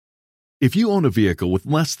If you own a vehicle with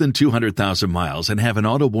less than 200,000 miles and have an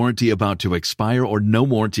auto warranty about to expire or no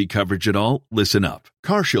warranty coverage at all, listen up.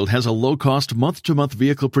 CarShield has a low-cost month-to-month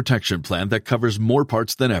vehicle protection plan that covers more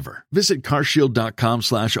parts than ever. Visit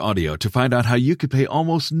carshield.com/audio to find out how you could pay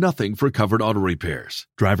almost nothing for covered auto repairs.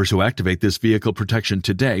 Drivers who activate this vehicle protection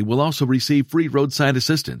today will also receive free roadside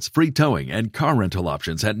assistance, free towing, and car rental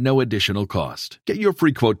options at no additional cost. Get your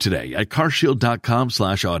free quote today at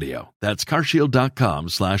carshield.com/audio. That's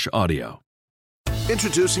carshield.com/audio.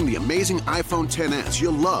 Introducing the amazing iPhone XS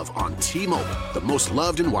you'll love on T-Mobile, the most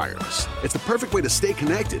loved in wireless. It's the perfect way to stay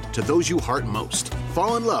connected to those you heart most.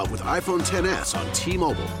 Fall in love with iPhone XS on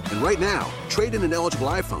T-Mobile. And right now, trade in an eligible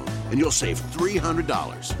iPhone and you'll save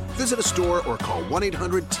 $300. Visit a store or call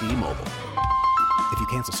 1-800-T-Mobile. If you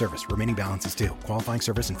cancel service, remaining balance is due. Qualifying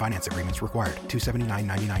service and finance agreements required.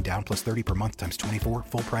 $279.99 down plus $30 per month times 24.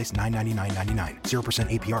 Full price $999.99. 0%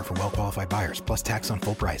 APR for well-qualified buyers plus tax on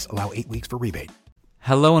full price. Allow 8 weeks for rebate.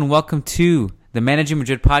 Hello and welcome to the Managing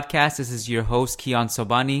Madrid podcast. This is your host, Kiyan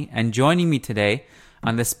Sobani, and joining me today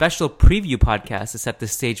on this special preview podcast to set the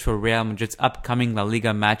stage for Real Madrid's upcoming La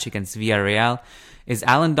Liga match against Villarreal is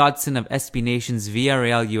Alen Dodson of SB Nation's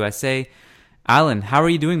Villarreal USA. Alen, how are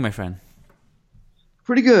you doing, my friend?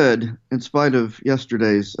 Pretty good, in spite of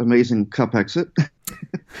yesterday's amazing cup exit.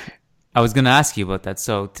 I was going to ask you about that.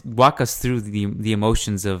 So walk us through the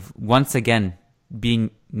emotions of once again being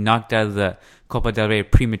knocked out of the Copa del Rey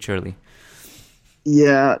prematurely.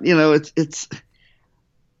 Yeah, it's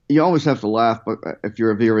you always have to laugh if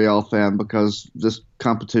you're a Villarreal fan because this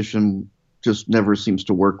competition just never seems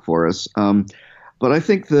to work for us. But I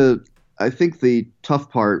think the tough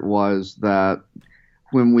part was that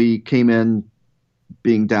when we came in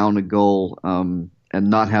being down a goal and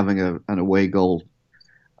not having an away goal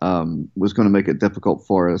was going to make it difficult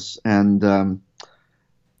for us. And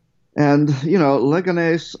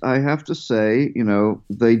Leganés, I have to say,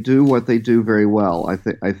 they do what they do very well.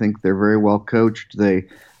 I think they're very well coached. They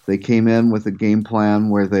came in with a game plan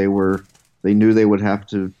where they knew they would have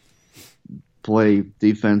to play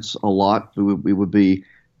defense a lot. We would be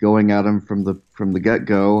going at them from the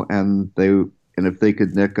get-go, and if they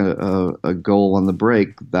could nick a goal on the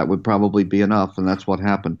break, that would probably be enough, and that's what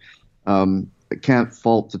happened. I can't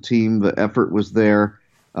fault the team. The effort was there.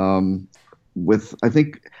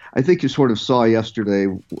 I think you sort of saw yesterday,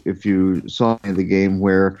 if you saw the game,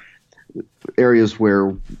 where areas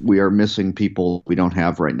where we are missing people we don't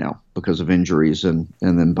have right now because of injuries, and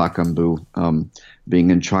then Bakambu being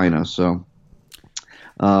in China. So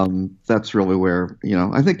that's really where,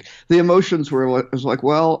 I think the emotions were, it was like,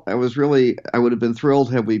 well, I would have been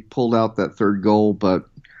thrilled had we pulled out that third goal, but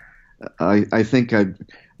I think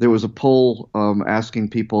there was a poll asking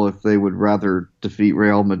people if they would rather defeat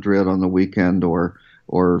Real Madrid on the weekend or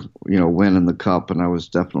win in the cup, and I was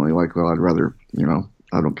definitely like, well, I'd rather,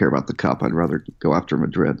 I don't care about the cup. I'd rather go after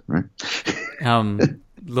Madrid, right?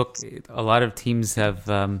 Look, a lot of teams have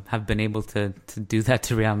been able to do that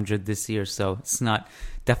to Real Madrid this year, so it's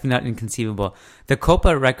definitely not inconceivable. The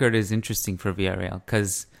Copa record is interesting for Villarreal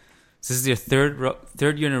because this is your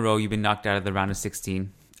third year in a row you've been knocked out of the round of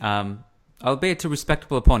 16. Albeit to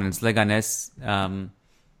respectable opponents. Leganés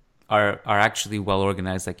are actually well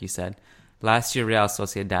organized, like you said. Last year, Real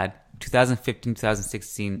Sociedad,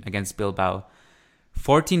 2015-2016 against Bilbao,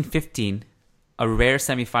 14-15. A rare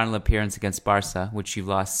semi-final appearance against Barca, which you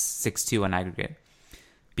lost 6-2 on aggregate.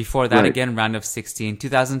 Before that, Again, round of 16.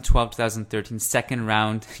 2012-2013, second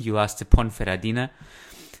round, you lost to Ponferradina.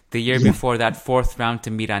 The year before that, fourth round to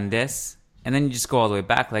Mirandes. And then you just go all the way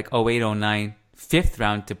back, like 08-09, fifth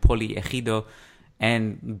round to Poli Ejido.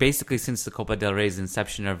 And basically, since the Copa del Rey's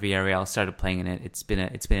inception, or Villarreal started playing in it, it's been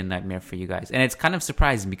a nightmare for you guys. And it's kind of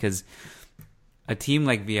surprising because a team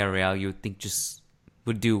like Villarreal, you would think just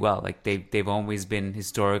would do well. Like they've always been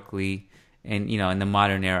historically in the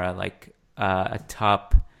modern era, like a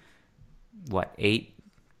top 4 to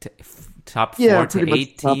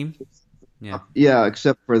 8 team. Yeah,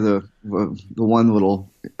 except for the one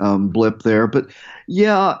little blip there. But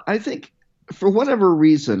yeah, I think for whatever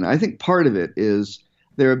reason, I think part of it is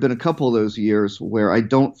there have been a couple of those years where I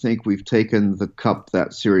don't think we've taken the cup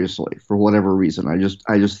that seriously for whatever reason. I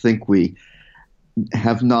just think we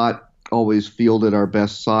have not always fielded our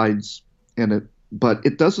best sides in it, but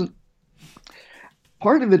it doesn't.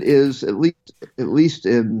 Part of it is at least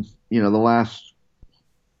in the last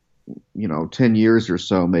 10 years or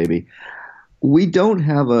so, maybe we don't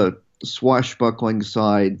have a swashbuckling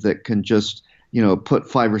side that can just put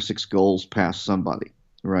 5 or 6 goals past somebody,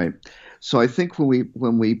 right? So I think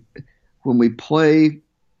when we play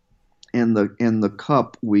in the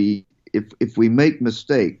cup, if we make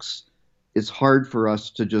mistakes, it's hard for us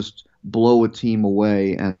to just blow a team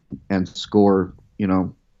away and score,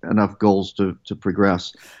 enough goals to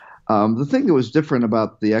progress. The thing that was different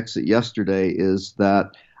about the exit yesterday is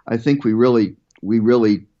that I think we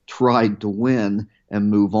really tried to win and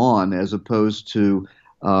move on, as opposed to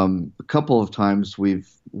a couple of times when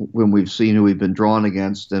we've seen who we've been drawn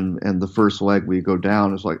against, and the first leg we go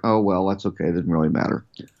down, it's like, oh well, that's okay, it didn't really matter,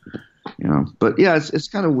 But yeah, it's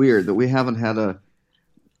kind of weird that we haven't had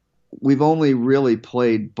we've only really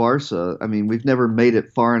played Barca. I mean, we've never made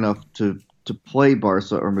it far enough to play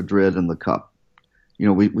Barca or Madrid in the cup.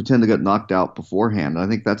 We tend to get knocked out beforehand. I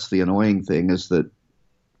think that's the annoying thing, is that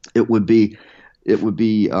it would be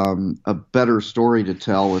a better story to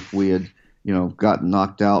tell if we had gotten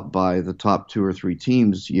knocked out by the top 2 or 3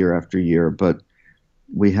 teams year after year, but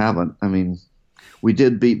we haven't. I mean, we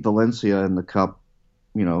did beat Valencia in the cup,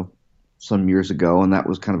 some years ago, and that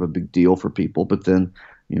was kind of a big deal for people. But then,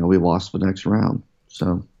 we lost the next round.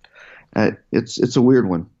 So it's a weird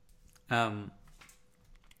one.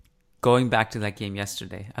 Going back to that game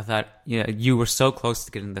yesterday, I thought you were so close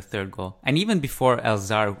to getting the third goal, and even before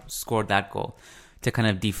Elzar scored that goal to kind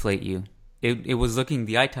of deflate you, it was looking,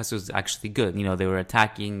 the eye test was actually good. They were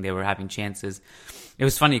attacking, they were having chances. It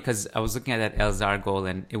was funny because I was looking at that Elzar goal,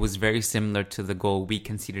 and it was very similar to the goal we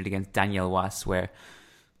conceded against Daniel Was, where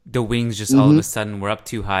the wings just all of a sudden were up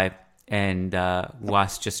too high, and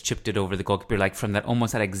Was just chipped it over the goalkeeper, like from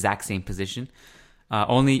almost that exact same position.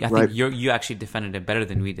 Only I think you actually defended it better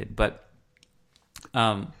than we did, but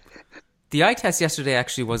the eye test yesterday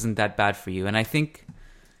actually wasn't that bad for you, and I think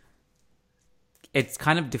it's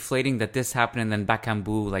kind of deflating that this happened and then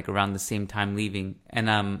Bakambu like around the same time leaving, and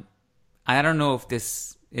I don't know if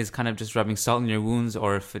this is kind of just rubbing salt in your wounds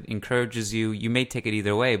or if it encourages you. You may take it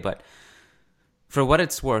either way, but for what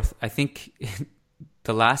it's worth, I think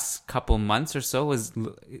the last couple months or so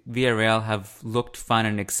Villarreal have looked fun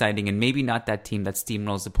and exciting, and maybe not that team that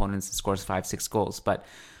steamrolls opponents and scores 5-6 goals. But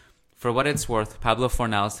for what it's worth, Pablo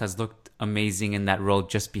Fornals has looked amazing in that role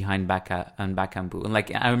just behind Bacca and Bakambu. And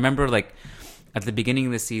I remember at the beginning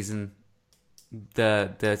of the season,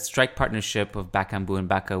 the strike partnership of Bakambu and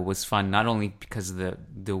Bacca was fun, not only because of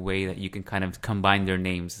the way that you can kind of combine their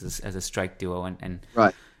names as a strike duo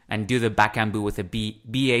and do the Bakambu with a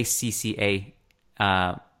Bacca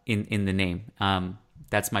in the name.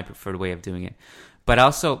 That's my preferred way of doing it. But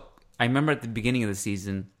also, I remember at the beginning of the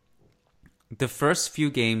season, the first few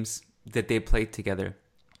games that they played together,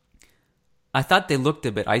 I thought they looked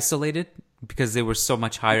a bit isolated because they were so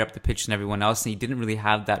much higher up the pitch than everyone else, and you didn't really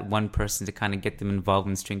have that one person to kind of get them involved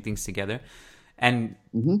and string things together. And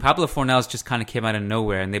Pablo Fornals just kind of came out of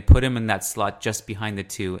nowhere, and they put him in that slot just behind the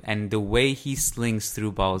two. And the way he slings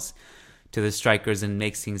through balls to the strikers and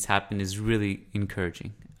makes things happen is really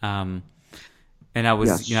encouraging. And I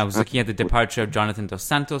was, looking at the departure of Jonathan Dos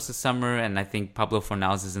Santos this summer, and I think Pablo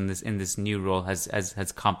Fornals is in this new role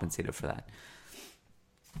has compensated for that.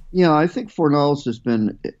 Yeah, I think Fornals has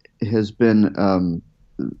been he's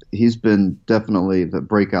been definitely the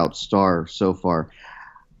breakout star so far.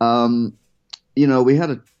 We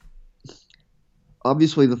had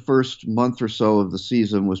obviously the first month or so of the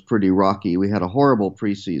season was pretty rocky. We had a horrible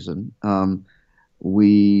preseason.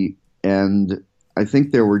 And I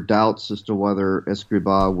think there were doubts as to whether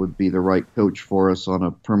Escribá would be the right coach for us on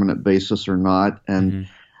a permanent basis or not. And,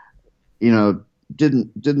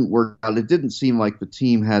 didn't work out. It didn't seem like the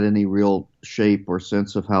team had any real shape or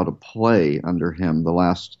sense of how to play under him the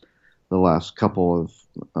last couple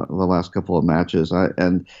of matches.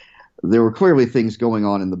 And there were clearly things going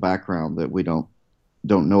on in the background that we don't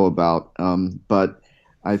know about. But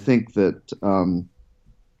I think that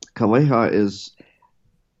Calleja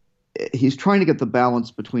he's trying to get the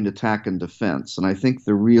balance between attack and defense. And I think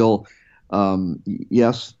the real,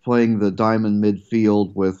 playing the diamond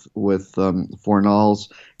midfield with Fornals,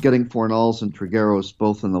 getting Fornals and Trigueros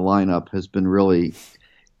both in the lineup has been really,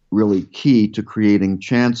 really key to creating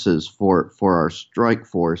chances for our strike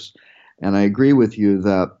force. And I agree with you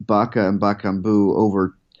that Bacca and Bakambu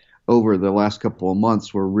over the last couple of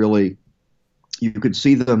months were really, you could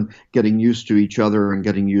see them getting used to each other and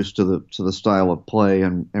getting used to the style of play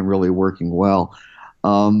and really working well.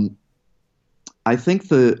 I think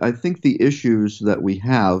the issues that we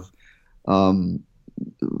have,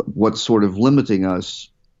 what's sort of limiting us,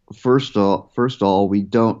 first of all, we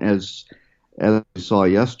don't, as we saw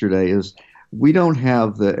yesterday, is we don't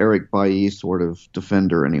have the Eric Bailly sort of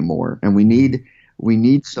defender anymore, and we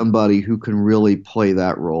need somebody who can really play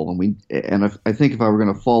that role. I think if I were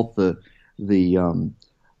going to fault the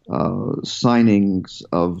signings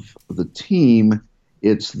of the team,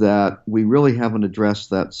 it's that we really haven't addressed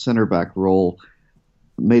that center back role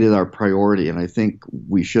made it our priority, and I think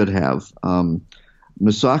we should have.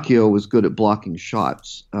 Masakio was good at blocking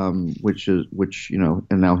shots, which and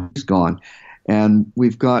now he's gone. And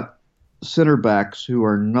we've got center backs who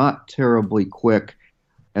are not terribly quick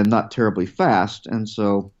and not terribly fast, and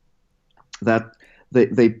so that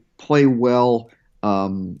they play well.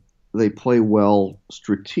 They play well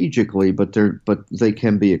strategically, but they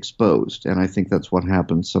can be exposed, and I think that's what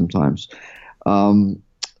happens sometimes.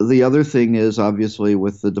 The other thing is, obviously,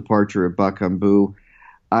 with the departure of Bakambu,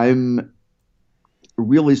 I'm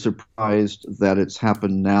really surprised that it's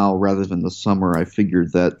happened now rather than the summer. I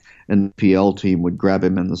figured that an PL team would grab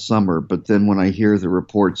him in the summer, but then when I hear the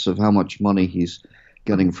reports of how much money he's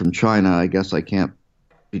getting from China, I guess I can't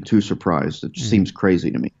be too surprised. It seems crazy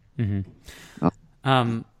to me.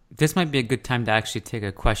 Mm-hmm. This might be a good time to actually take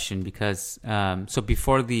a question because so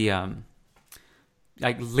before the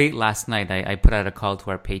like late last night, I put out a call to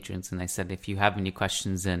our patrons and I said, if you have any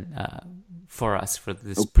questions for us for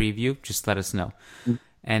this preview, just let us know.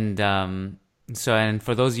 And and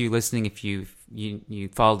for those of you listening, if you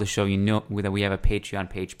follow the show, you know that we have a Patreon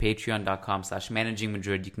page, patreon.com/managing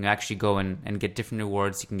Madrid. You can actually go and get different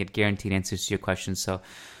rewards. You can get guaranteed answers to your questions. So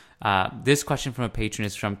this question from a patron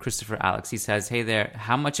is from Christopher Alex. He says, hey there,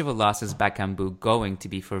 how much of a loss is Bakambu going to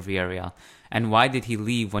be for Villarreal? And why did he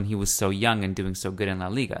leave when he was so young and doing so good in La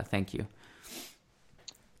Liga? Thank you.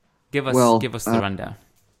 Give us the rundown.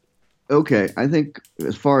 Okay, I think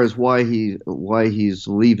as far as why he's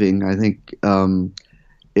leaving, I think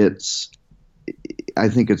it's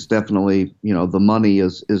definitely, the money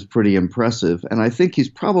is pretty impressive, and I think he's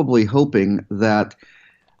probably hoping that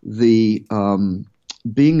the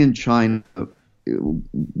being in China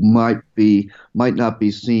might not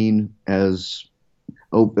be seen as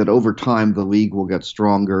that over time the league will get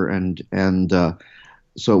stronger and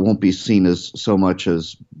so it won't be seen as so much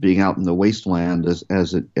as being out in the wasteland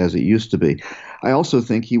as it used to be. I also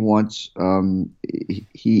think he wants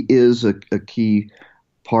he is a key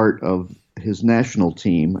part of his national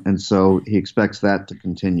team, and so he expects that to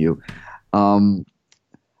continue. I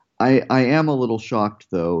am a little shocked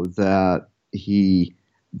though that he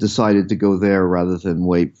decided to go there rather than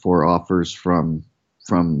wait for offers from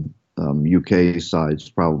UK sides,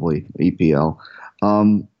 probably EPL.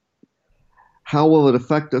 How will it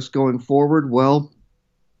affect us going forward? Well,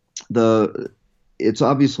 it's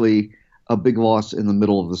obviously a big loss in the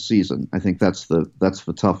middle of the season. I think that's the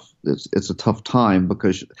tough. It's a tough time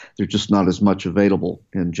because there's just not as much available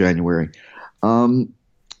in January.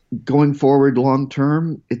 Going forward, long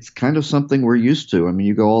term, it's kind of something we're used to. I mean,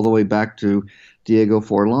 you go all the way back to Diego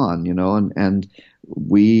Forlan, and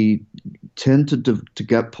we tend to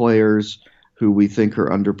get players who we think are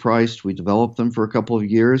underpriced. We develop them for a couple of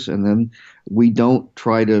years, and then we don't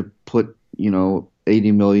try to put,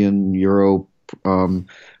 80 million euro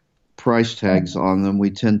price tags on them. We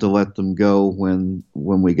tend to let them go when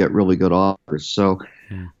we get really good offers. So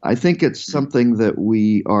I think it's something that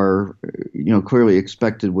we are, clearly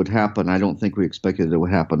expected would happen. I don't think we expected it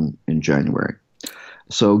would happen in January.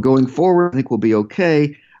 So going forward, I think we'll be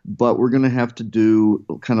okay, but we're going to have to do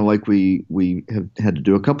kind of like we have had to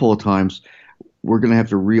do a couple of times. We're going to have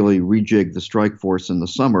to really rejig the strike force in the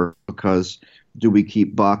summer because do we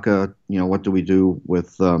keep Baca? What do we do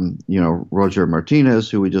with, Roger Martinez,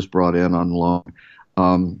 who we just brought in on loan?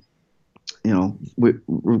 We're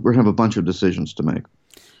going to have a bunch of decisions to make.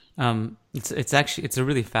 It's a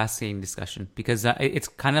really fascinating discussion because it's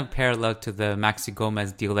kind of parallel to the Maxi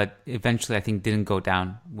Gomez deal that eventually I think didn't go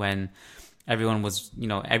down when everyone was,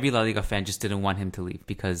 every La Liga fan just didn't want him to leave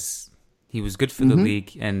because he was good for the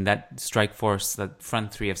league, and that strike force, that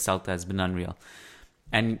front three of Celta has been unreal.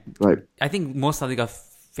 And right. I think most La Liga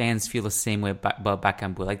fans feel the same way about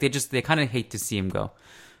Bakambu. Like they kind of hate to see him go.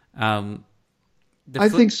 I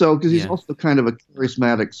think so because he's also kind of a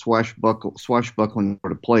charismatic, swashbuckling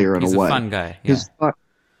sort of player in a way. He's a fun guy. Yeah.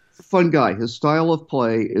 Fun guy. His style of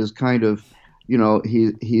play is kind of,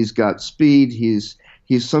 he's got speed. He's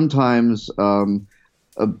sometimes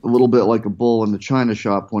a little bit like a bull in the china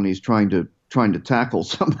shop when he's trying to tackle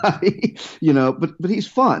somebody, but he's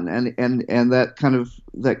fun and that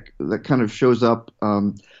kind of shows up.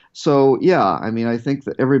 So yeah, I mean, I think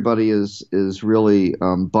that everybody is really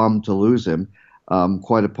bummed to lose him.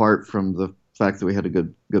 Quite apart from the fact that we had a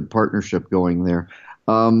good partnership going there.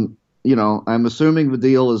 I'm assuming the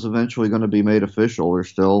deal is eventually going to be made official. There's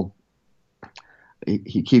still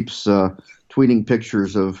he keeps tweeting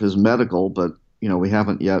pictures of his medical, but we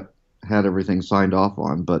haven't yet had everything signed off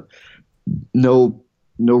on. But no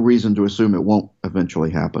reason to assume it won't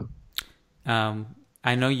eventually happen.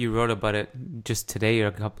 I know you wrote about it just today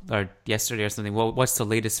or yesterday or something. What's the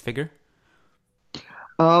latest figure?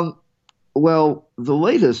 Um, well, the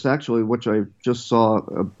latest, actually, which I just saw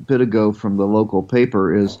a bit ago from the local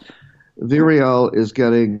paper, is Villarreal is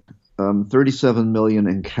getting 37 million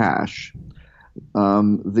in cash.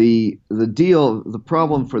 The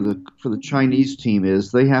problem for the Chinese team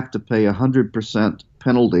is they have to pay 100%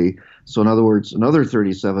 penalty. So in other words, another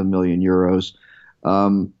 37 million euros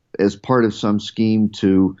as part of some scheme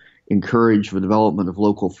to encourage the development of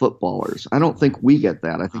local footballers. I don't think we get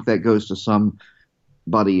that. I think that goes to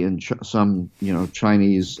somebody in some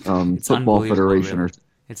Chinese football federation really.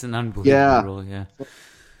 It's an unbelievable rule. Yeah.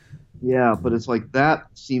 Yeah, but it's like that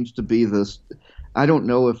seems to be this. I don't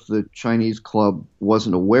know if the Chinese club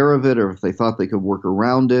wasn't aware of it, or if they thought they could work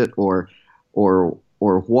around it, or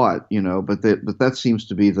what, But that seems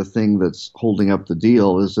to be the thing that's holding up the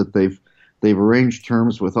deal, is that they've arranged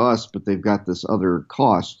terms with us, but they've got this other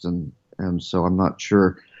cost, and so I'm not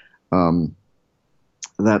sure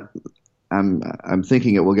that I'm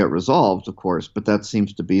thinking it will get resolved, of course, but that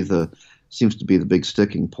seems to be the big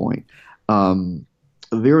sticking point.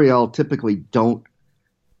 Villarreal typically don't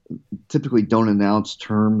announce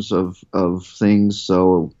terms of things,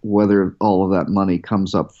 so whether all of that money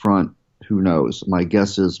comes up front, who knows? My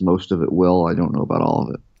guess is most of it will. I don't know about all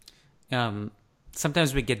of it.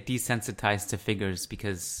 Sometimes we get desensitized to figures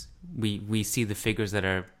because we see the figures that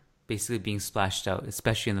are basically being splashed out,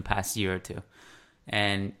 especially in the past year or two.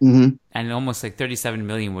 And almost like 37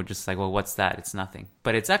 million, we're just like, well, what's that? It's nothing.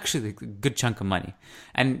 But it's actually a good chunk of money.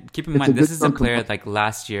 And keep in mind, this is a player like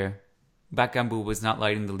last year, Bakambu was not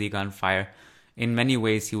lighting the league on fire. In many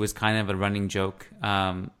ways, he was kind of a running joke.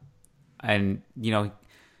 And,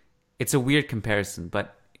 it's a weird comparison,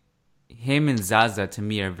 but him and Zaza, to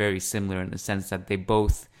me, are very similar in the sense that they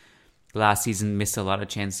both last season missed a lot of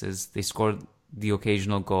chances. They scored the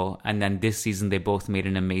occasional goal, and then this season they both made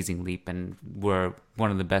an amazing leap and were one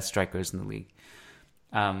of the best strikers in the league.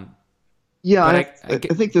 I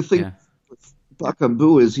think the thing with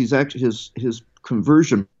Bakambu is he's actually his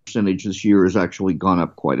conversion percentage this year has actually gone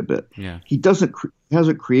up quite a bit. Yeah, he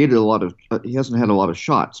hasn't created a lot of he hasn't had a lot of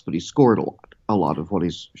shots, but he scored a lot of what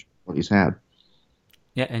he's had.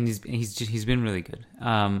 Yeah, and he's been really good.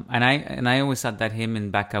 And I always thought that him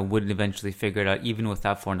and Baka would eventually figure it out, even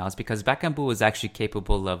without Fornals, because Bakambu was actually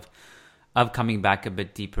capable of coming back a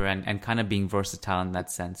bit deeper and kind of being versatile in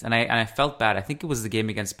that sense. And I felt bad. I think it was the game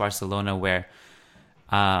against Barcelona where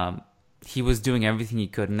he was doing everything he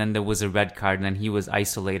could, and then there was a red card, and then he was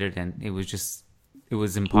isolated, and it was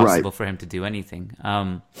impossible for him to do anything.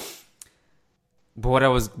 But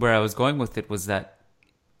where I was going with it was that,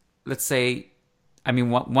 let's say, I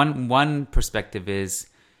mean, one perspective is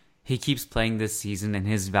he keeps playing this season and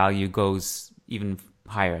his value goes even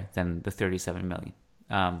higher than the 37 million.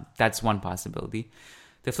 That's one possibility.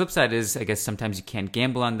 The flip side is, I guess sometimes you can't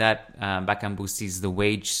gamble on that. Bakambu sees the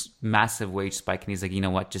massive wage spike, and he's like, you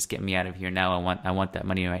know what, just get me out of here now. I want that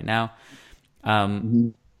money right now.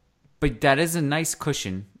 But that is a nice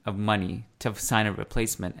cushion of money to sign a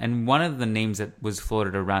replacement. And one of the names that was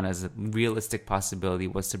floated around as a realistic possibility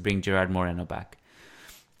was to bring Gerard Moreno back.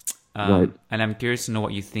 Right. And I'm curious to know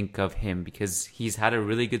what you think of him, because he's had a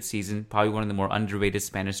really good season, probably one of the more underrated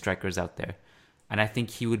Spanish strikers out there. And I think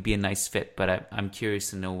he would be a nice fit, but I'm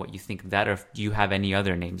curious to know what you think of that, or if, do you have any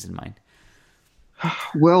other names in mind?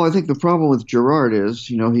 Well, I think the problem with Gerard is,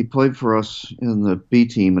 he played for us in the B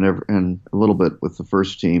team and a little bit with the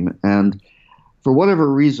first team. And for whatever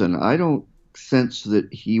reason, I don't sense that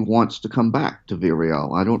he wants to come back to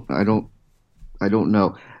Villarreal. I don't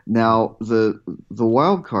know. Now, the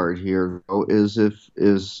wild card here, though, is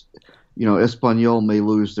Espanyol may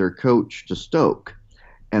lose their coach to Stoke.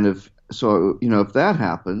 And if that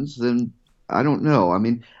happens, then I don't know. I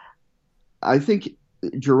mean, I think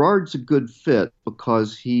Gerard's a good fit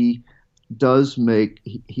because he's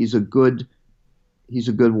a good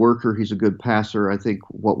worker. He's a good passer. I think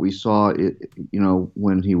what we saw,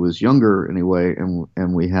 when he was younger anyway,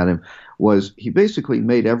 and we had him, was he basically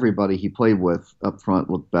made everybody he played with up front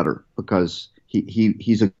look better because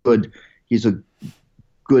he's a good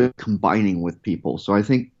combining with people. So I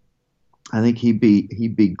think he'd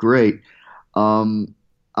be great.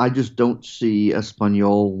 I just don't see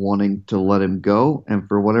Espanyol wanting to let him go, and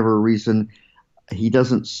for whatever reason, he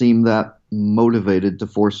doesn't seem that motivated to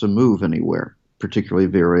force a move anywhere, particularly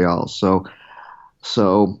Villarreal. So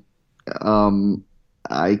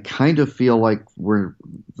I kind of feel like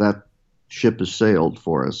that ship has sailed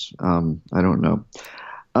for us. I don't know.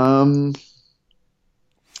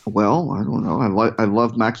 Well, I don't know. I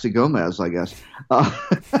love Maxi Gomez, I guess.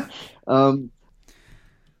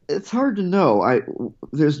 It's hard to know.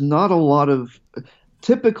 There's not a lot of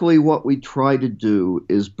typically what we try to do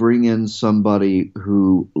is bring in somebody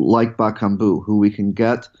who, like Bakambu, who we can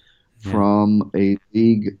get from a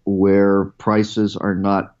league where prices are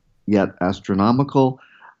not yet astronomical,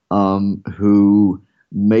 who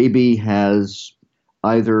maybe has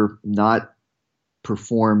either not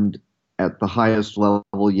performed at the highest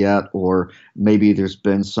level yet, or maybe there's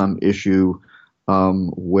been some issue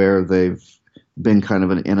where they've been kind of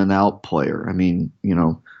an in and out player. I mean,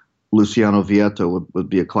 Luciano Vietto would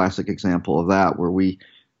be a classic example of that, where we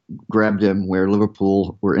grabbed him where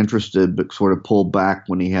Liverpool were interested, but sort of pulled back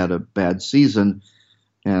when he had a bad season,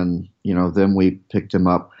 and then we picked him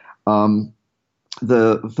up.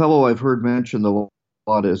 The fellow I've heard mentioned a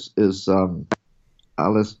lot is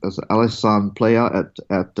Alassane Plea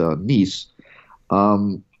at Nice.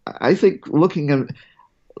 I think looking in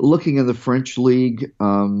the French league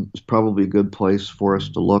is probably a good place for us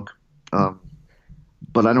to look,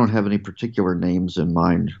 but I don't have any particular names in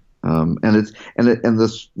mind. The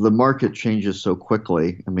market changes so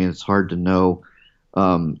quickly. I mean, it's hard to know.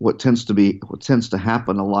 What tends to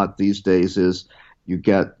happen a lot these days is you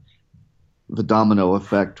get the domino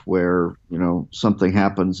effect where something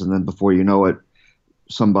happens, and then before you know it,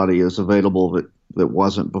 somebody is available that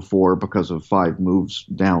wasn't before because of 5 moves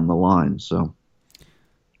down the line. So,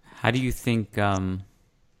 how do you think the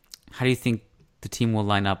team will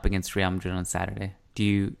line up against Real Madrid on Saturday? Do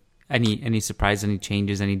you any surprise, any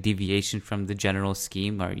changes, any deviation from the general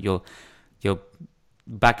scheme, or you'll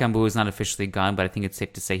Bakambu is not officially gone, but I think it's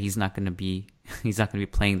safe to say he's not going to be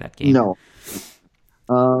playing that game. No.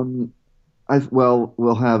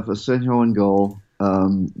 We'll have Asenjo in goal.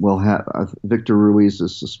 We'll have Victor Ruiz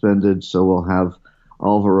is suspended, so we'll have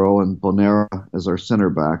Alvaro and Bonera as our center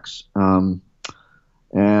backs, and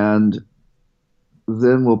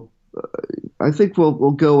then I think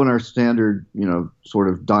we'll go in our standard, sort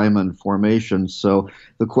of diamond formation. So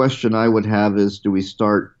the question I would have is, do we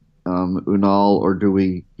start Unal or do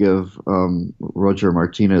we give Roger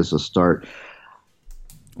Martinez a start?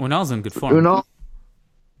 Unal's in good form. Unal.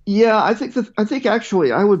 Yeah, I think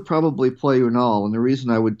actually I would probably play Unal, and the reason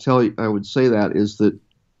I would say that is that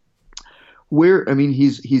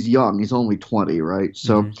he's young, he's only 20, right?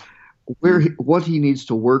 So what he needs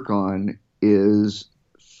to work on is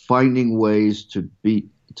finding ways to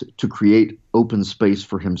create open space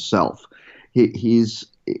for himself. He's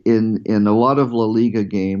in a lot of La Liga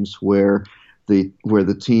games where the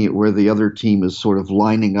other team is sort of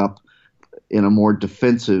lining up in a more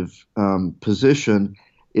defensive position.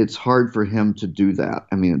 It's hard for him to do that.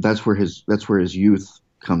 I mean, that's where his youth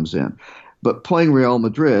comes in. But playing Real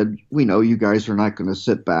Madrid, we know you guys are not going to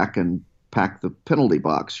sit back and pack the penalty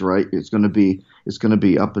box, right? It's going to be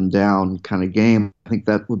up and down kind of game. I think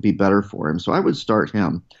that would be better for him. So I would start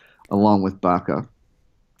him along with Baca.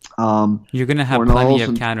 You're going to have plenty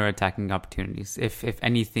of counter-attacking opportunities. If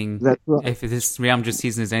anything, right. If this Real Madrid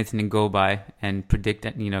season is anything to go by and predict,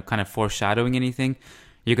 kind of foreshadowing anything,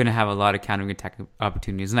 you're going to have a lot of counter-attacking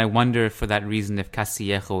opportunities. And I wonder, for that reason, if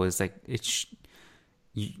Castillejo is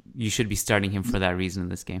you should be starting him for that reason in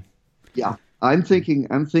this game. Yeah, I'm thinking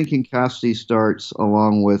Casti starts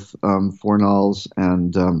along with Fornals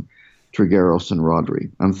and Trigueros and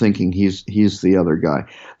Rodri. I'm thinking he's the other guy.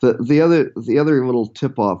 The other little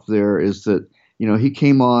tip off there is that he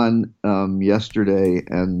came on yesterday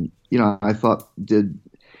and I thought did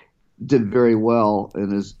very well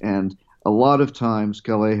and a lot of times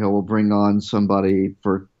Callejo will bring on somebody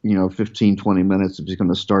for 15, 20 minutes if he's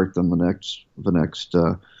going to start them the next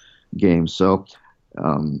game. So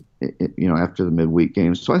after the midweek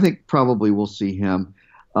games. So I think probably we'll see him.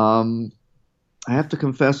 I have to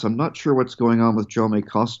confess, I'm not sure what's going on with Jaume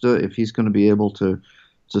Costa, if he's going to be able to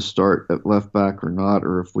start at left back or not,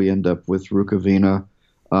 or if we end up with Rukavina.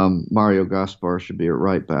 Mario Gaspar should be at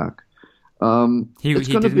right back. He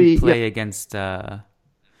didn't play against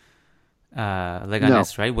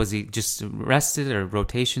Leganes, right? Was he just rested or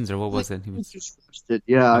rotations or what was it? He was just rested.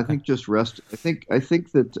 Yeah, okay. I think just rested. I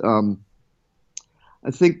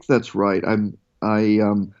think that's right.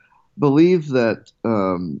 I believe that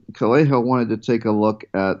Callejo wanted to take a look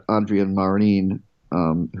at Adrian Marin,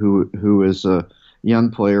 who is a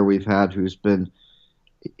young player we've had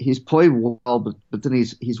he's played well, but then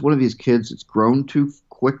he's one of these kids that's grown too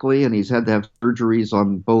quickly, and he's had to have surgeries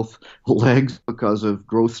on both legs because of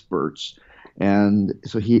growth spurts, and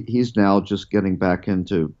so he's now just getting back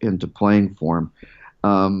into playing form,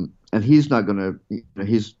 and he's not going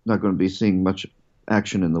to be seeing much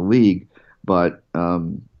action in the league, but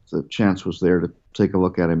the chance was there to take a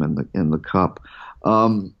look at him in the cup.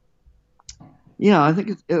 I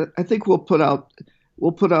think we'll put out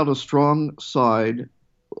a strong side.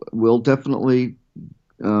 We'll definitely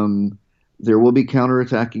there will be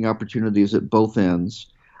counterattacking opportunities at both ends.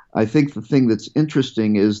 I think the thing that's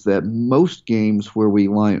interesting is that most games where we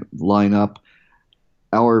line up,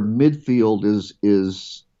 our midfield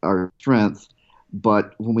is our strength,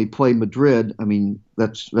 but when we play Madrid, I mean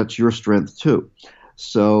that's your strength too.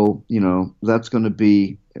 So that's going to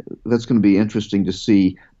be interesting to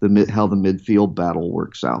see how the midfield battle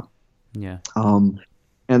works out. Yeah. And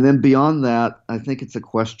then beyond that, I think it's a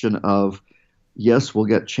question of, yes, we'll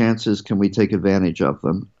get chances. Can we take advantage of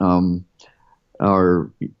them? And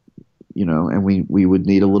we would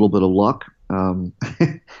need a little bit of luck, and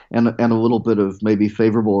a little bit of maybe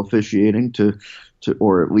favorable officiating to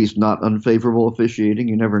or at least not unfavorable officiating.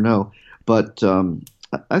 You never know. But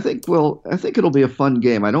I think it'll be a fun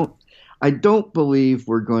game. I don't believe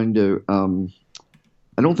we're going to.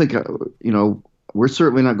 I don't think we're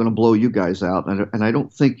certainly not going to blow you guys out, and I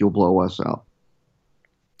don't think you'll blow us out.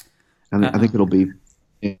 And I think it'll be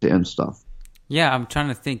end-to-end stuff. Yeah, I'm trying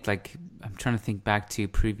to think back to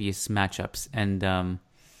previous matchups, and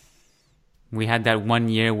we had that one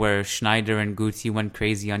year where Schneider and Guti went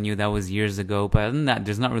crazy on you. That was years ago. But other than that,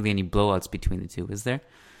 there's not really any blowouts between the two, is there?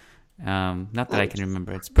 Not that I can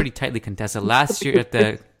remember. It's pretty tightly contested. Last year at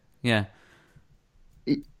the yeah.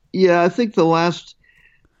 Yeah, I think the last,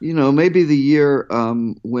 maybe the year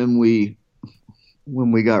when we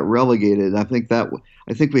got relegated, I think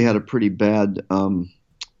we had a pretty bad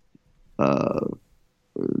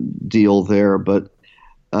deal there. But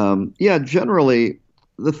generally,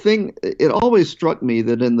 it always struck me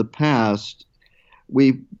that in the past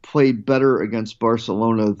we played better against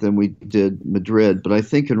Barcelona than we did Madrid. But I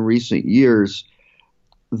think in recent years,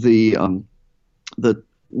 we've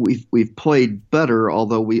played better,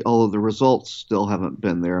 although the results still haven't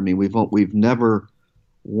been there. I mean, we've never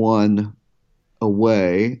won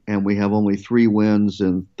away, and we have only 3 wins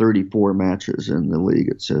in 34 matches in the league,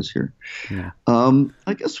 it says here. Yeah.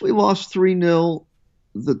 I guess we lost 3-0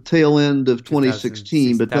 the tail end of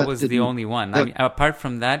 2016, but that was the only one. I mean, apart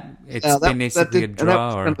from that, it's been basically a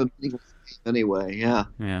draw. Kind of a anyway, yeah.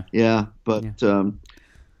 But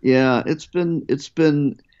it's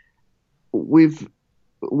been we've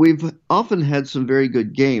often had some very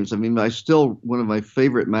good games. I mean, one of my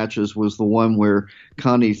favorite matches was the one where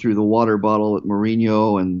Connie threw the water bottle at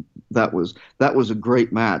Mourinho, and that was a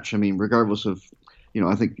great match. I mean, regardless of,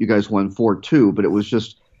 I think you guys won 4-2, but it was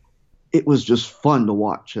just fun to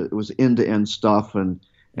watch. It was end-to-end stuff and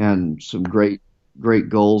some great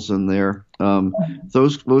goals in there.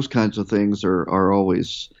 Those kinds of things are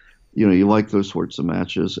always, you like those sorts of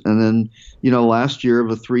matches. And then, last year of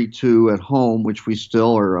a 3-2 at home, which we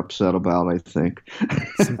still are upset about, I think.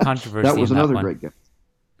 Some controversy. That was another great game.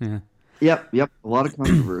 Yeah. Yep. A lot of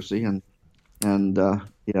controversy and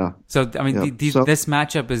yeah. So I mean, this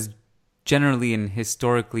matchup is generally and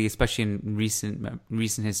historically, especially in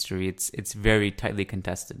recent history, it's very tightly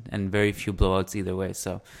contested and very few blowouts either way.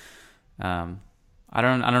 So I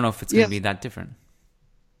don't know if it's going to be that different.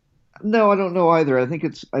 No, I don't know either. I think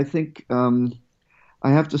I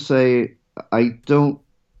have to say I don't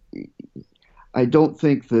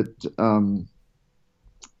think that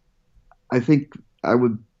I think I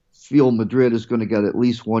would feel Madrid is going to get at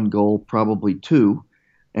least 1 goal, probably 2.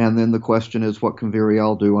 And then the question is, what can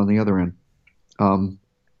Villarreal do on the other end?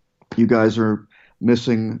 You guys are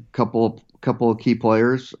missing a couple of key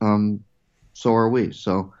players. So are we.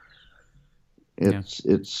 So it's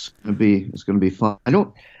going to be fun. I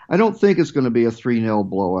don't think it's going to be a 3-0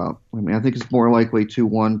 blowout. I mean, I think it's more likely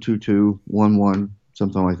 2-1, 2-2, 1-1,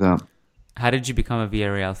 something like that. How did you become a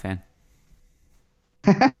Villarreal fan?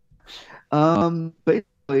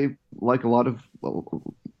 Basically, like a lot of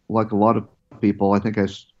people, I think I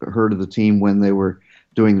heard of the team when they were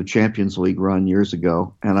doing the Champions League run years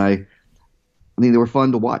ago, and I mean they were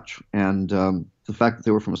fun to watch, and the fact that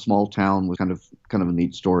they were from a small town was kind of a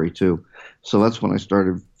neat story too. So that's when I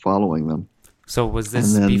started following them. So was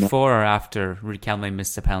this before or after Riquelme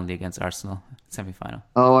missed a penalty against Arsenal semi-final?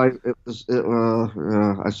 Oh, I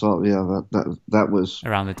saw. Yeah, that was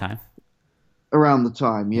around the time. Around the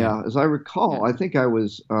time, yeah. As I recall, I think I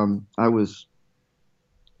was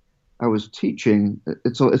teaching.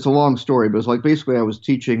 It's a long story, but it's like basically I was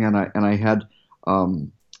teaching, and I had I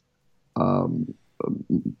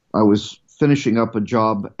was finishing up a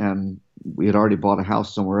job, and we had already bought a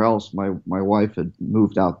house somewhere else. My wife had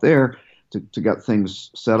moved out there to get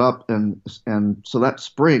things set up, and so that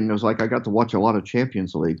spring it was like I got to watch a lot of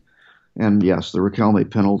Champions League, and yes, the Riquelme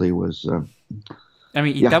penalty was.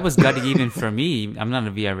 That was gutting even for me. I'm not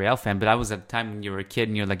a Villarreal fan, but I was at the time when you were a kid,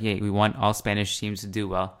 and you're like, "Yeah, we want all Spanish teams to do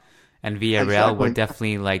well," and Villarreal were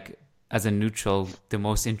definitely like as a neutral, the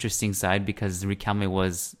most interesting side because Riquelme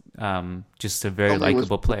was just a very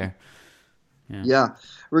likable player. Yeah.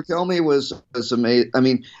 Riquelme was amazing. I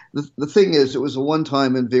mean, the thing is, it was a one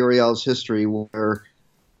time in Villarreal's history where,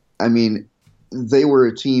 I mean, they were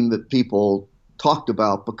a team that people talked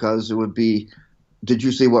about because it would be, did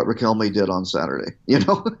you see what Riquelme did on Saturday? You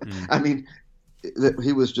know, I mean,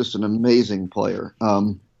 he was just an amazing player.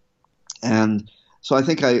 And so I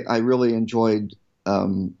think I really enjoyed,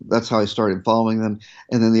 that's how I started following them.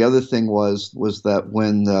 And then the other thing was that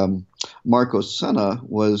when Marcos Senna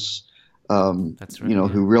was, that's right, you know,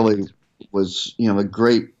 who really was, you know, a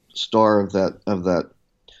great star of that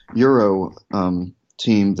Euro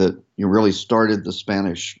team that really started the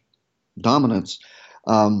Spanish dominance.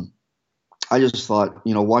 I just thought,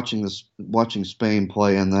 you know, watching Spain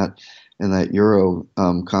play in that Euro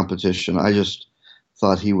competition, I just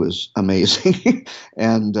thought he was amazing,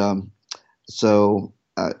 and so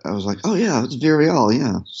I was like, oh yeah, it's Villarreal,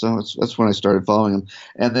 yeah. So that's when I started following him,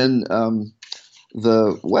 and then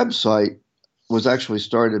the website was actually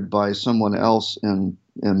started by someone else in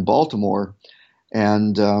Baltimore,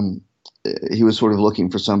 and he was sort of looking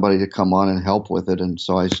for somebody to come on and help with it, and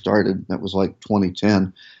so I started. That was like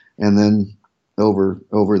 2010, and then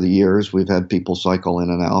over the years we've had people cycle in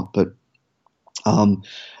and out, but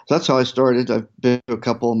that's how I started. I've been to a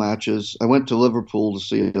couple of matches. I went to Liverpool to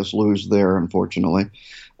see us lose there, unfortunately.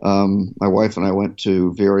 My wife and I went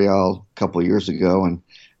to Villarreal a couple of years ago,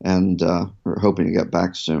 and we're hoping to get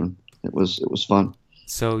back soon. It was fun.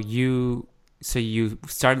 So you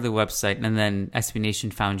started the website, and then SB Nation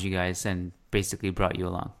found you guys and basically brought you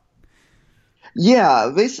along.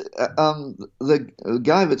 Yeah, the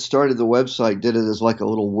guy that started the website did it as like a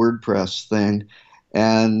little WordPress thing.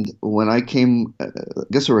 And when I came, I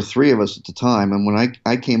guess there were three of us at the time, and when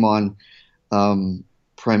I came on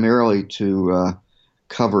primarily to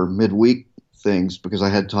cover midweek things because I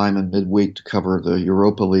had time in midweek to cover the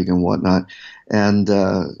Europa League and whatnot. And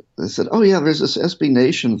they said, oh yeah, there's this SB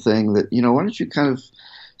Nation thing that, you know, why don't you kind of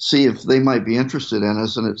see if they might be interested in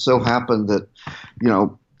us? And it so happened that, you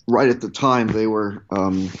know, right at the time they were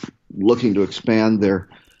looking to expand their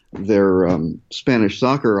Spanish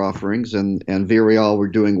soccer offerings, and Villarreal were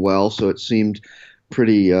doing well, so it seemed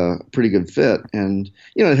pretty good fit. And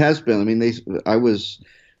you know, it has been. I mean,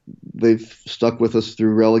 they've stuck with us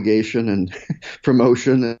through relegation and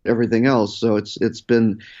promotion and everything else. So it's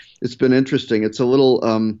been interesting. It's a little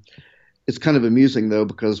it's kind of amusing though,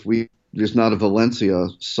 because there's not a Valencia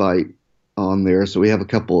site on there, so we have a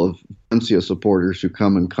couple of Valencia supporters who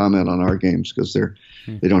come and comment on our games because they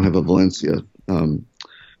don't have a Valencia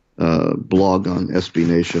blog on SB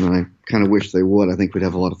Nation, and I kind of wish they would. I think we'd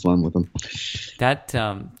have a lot of fun with them. That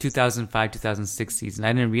 2005-2006 season,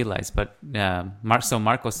 I didn't realize, but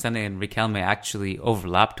Marcos Senna and Riquelme actually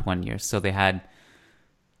overlapped one year. So they had,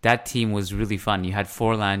 that team was really fun. You had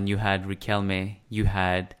Forlan, you had Riquelme, you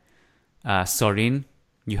had Sorin,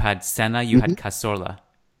 you had Senna, you had Cazorla.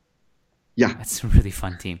 Yeah, that's a really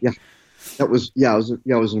fun team. Yeah. It was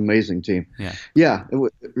an amazing team. Yeah,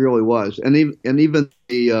 it really was, and even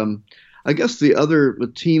the I guess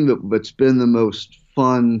the team that's been the most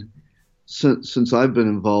fun since I've been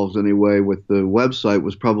involved anyway with the website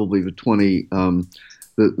was probably the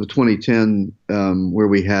 2010 where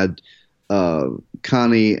we had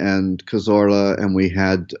Connie and Cazorla, and we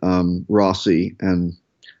had Rossi and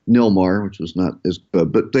Nilmar, which was not as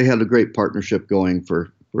good, but they had a great partnership going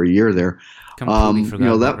for a year there. Completely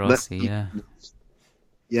forgot about Rossi.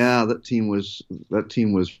 Yeah, that team was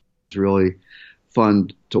really fun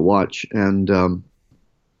to watch, and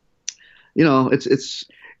you know, it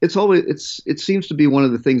seems to be one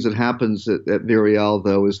of the things that happens at Villarreal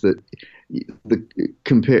though, is that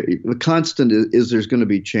the constant is there's going to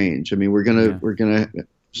be change. I mean, we're gonna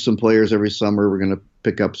some players every summer. We're gonna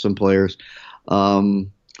pick up some players. You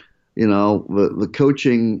know, the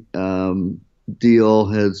coaching deal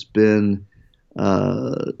has been,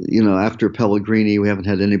 you know, after Pellegrini, we haven't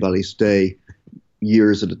had anybody stay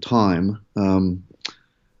years at a time.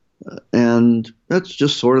 And that's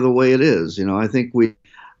just sort of the way it is. You know, I think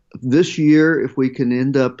this year, if we can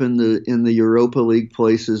end up in the Europa League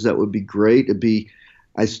places, that would be great.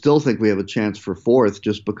 I still think we have a chance for fourth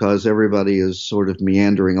just because everybody is sort of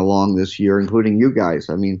meandering along this year, including you guys.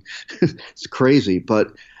 I mean, it's crazy,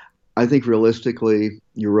 but I think realistically,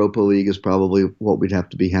 Europa League is probably what we'd have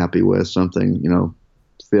to be happy with, something, you know,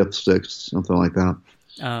 fifth, sixth, something like that.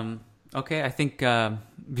 Okay, I think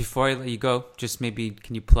before I let you go, just maybe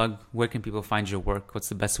can you plug, where can people find your work? What's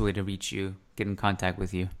the best way to reach you, get in contact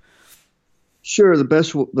with you? Sure, the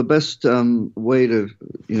best way to,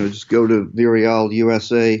 you know, just go to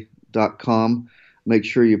VillarrealUSA.com. make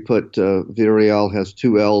sure you put Villarreal has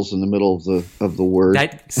 2 L's in the middle of the word.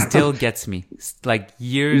 That still gets me. Like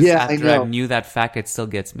years after I knew that fact, it still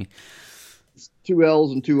gets me. 2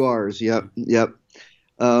 L's and 2 R's. Yep.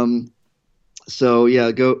 So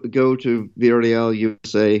yeah, go to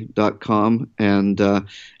villarrealusa.com and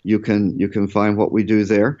you can find what we do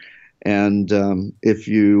there. And if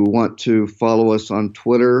you want to follow us on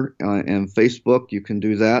Twitter and Facebook, you can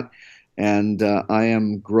do that. And I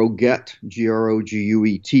am Groguet,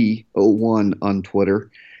 Groguet 01 on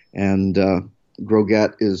Twitter. And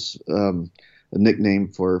Groguet is a nickname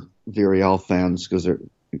for Villarreal fans because it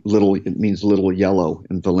means little yellow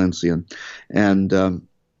in Valencian. And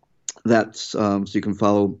that's so you can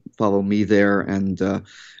follow me there, and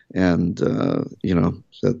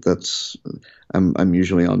that's I'm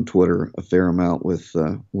usually on Twitter a fair amount with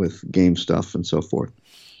game stuff and so forth.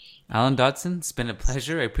 Alen Dodson, it's been a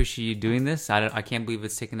pleasure. I appreciate you doing this. I can't believe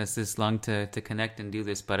it's taken us this long to connect and do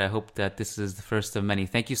this, but I hope that this is the first of many.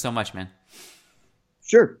 Thank you so much, man.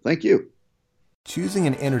 Sure, thank you. Choosing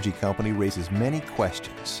an energy company raises many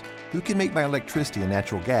questions. Who can make my electricity and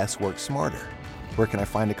natural gas work smarter? Where can I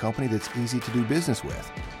find a company that's easy to do business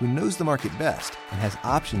with, who knows the market best and has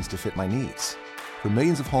options to fit my needs? For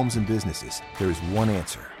millions of homes and businesses, there is one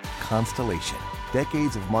answer: Constellation.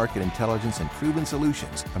 Decades of market intelligence and proven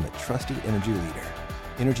solutions from a trusted energy leader.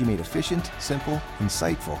 Energy made efficient, simple,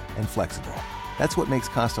 insightful, and flexible. That's what makes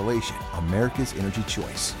Constellation America's energy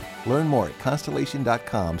choice. Learn more at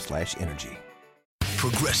constellation.com/energy.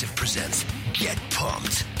 Progressive presents Get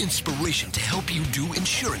Pumped. Inspiration to help you do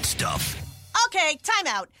insurance stuff. Okay, time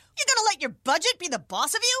out. You're gonna let your budget be the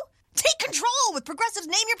boss of you? Take control with Progressive's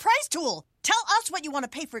Name Your Price tool. Tell us what you want to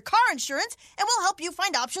pay for car insurance, and we'll help you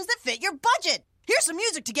find options that fit your budget. Here's some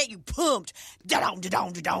music to get you pumped. Da-dong,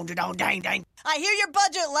 da-dong, da-dong, da-dong, dang, dang. I hear your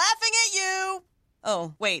budget laughing at you.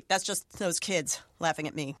 Oh, wait, that's just those kids laughing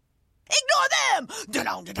at me. Ignore them!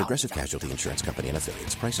 Da-dong, da-dong, Progressive da-dong. Casualty Insurance Company and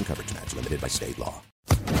affiliates. Price and coverage match limited by state law.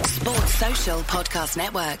 Sports Social Podcast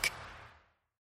Network.